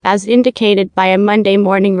as indicated by a Monday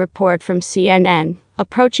morning report from CNN.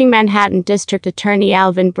 Approaching Manhattan District Attorney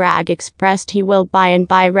Alvin Bragg expressed he will by and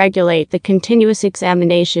by regulate the continuous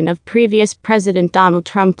examination of previous President Donald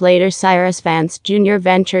Trump. Later, Cyrus Vance Jr.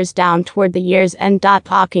 ventures down toward the year's end.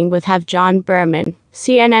 Talking with Have John Berman,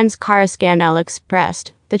 CNN's Kara Scannell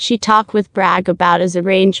expressed that she talked with Bragg about his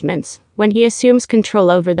arrangements when he assumes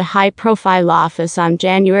control over the high-profile office on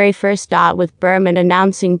January 1. With Berman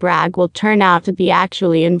announcing Bragg will turn out to be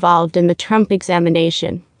actually involved in the Trump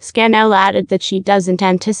examination. Scannell added that she doesn't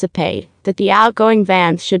anticipate that the outgoing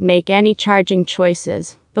Vance should make any charging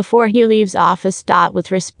choices before he leaves office.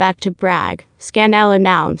 With respect to Bragg, Scannell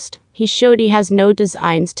announced he showed he has no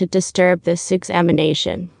designs to disturb this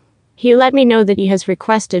examination. He let me know that he has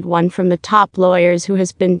requested one from the top lawyers who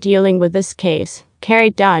has been dealing with this case, Carey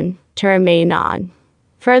Dunn, to remain on.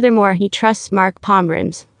 Furthermore, he trusts Mark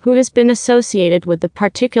Pomerantz, who has been associated with the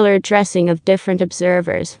particular addressing of different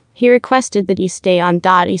observers. He requested that he stay on.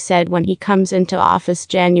 He said when he comes into office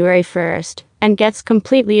January 1 and gets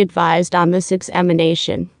completely advised on this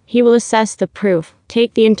examination, he will assess the proof,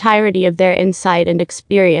 take the entirety of their insight and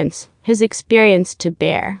experience, his experience to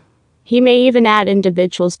bear. He may even add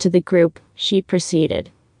individuals to the group, she proceeded.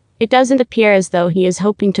 It doesn't appear as though he is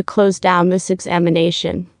hoping to close down this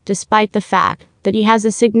examination, despite the fact that he has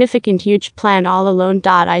a significant huge plan all alone.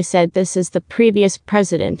 I said this is the previous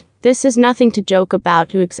president. This is nothing to joke about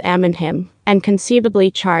to examine him and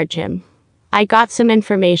conceivably charge him. I got some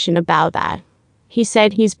information about that. He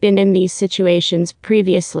said he's been in these situations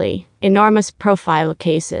previously, enormous profile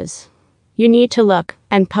cases. You need to look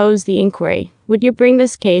and pose the inquiry. Would you bring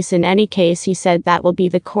this case in any case? He said that will be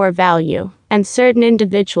the core value. And certain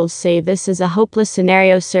individuals say this is a hopeless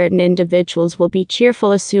scenario. Certain individuals will be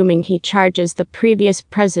cheerful assuming he charges the previous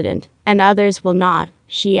president, and others will not,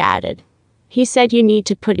 she added. He said you need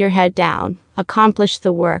to put your head down, accomplish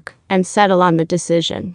the work, and settle on the decision.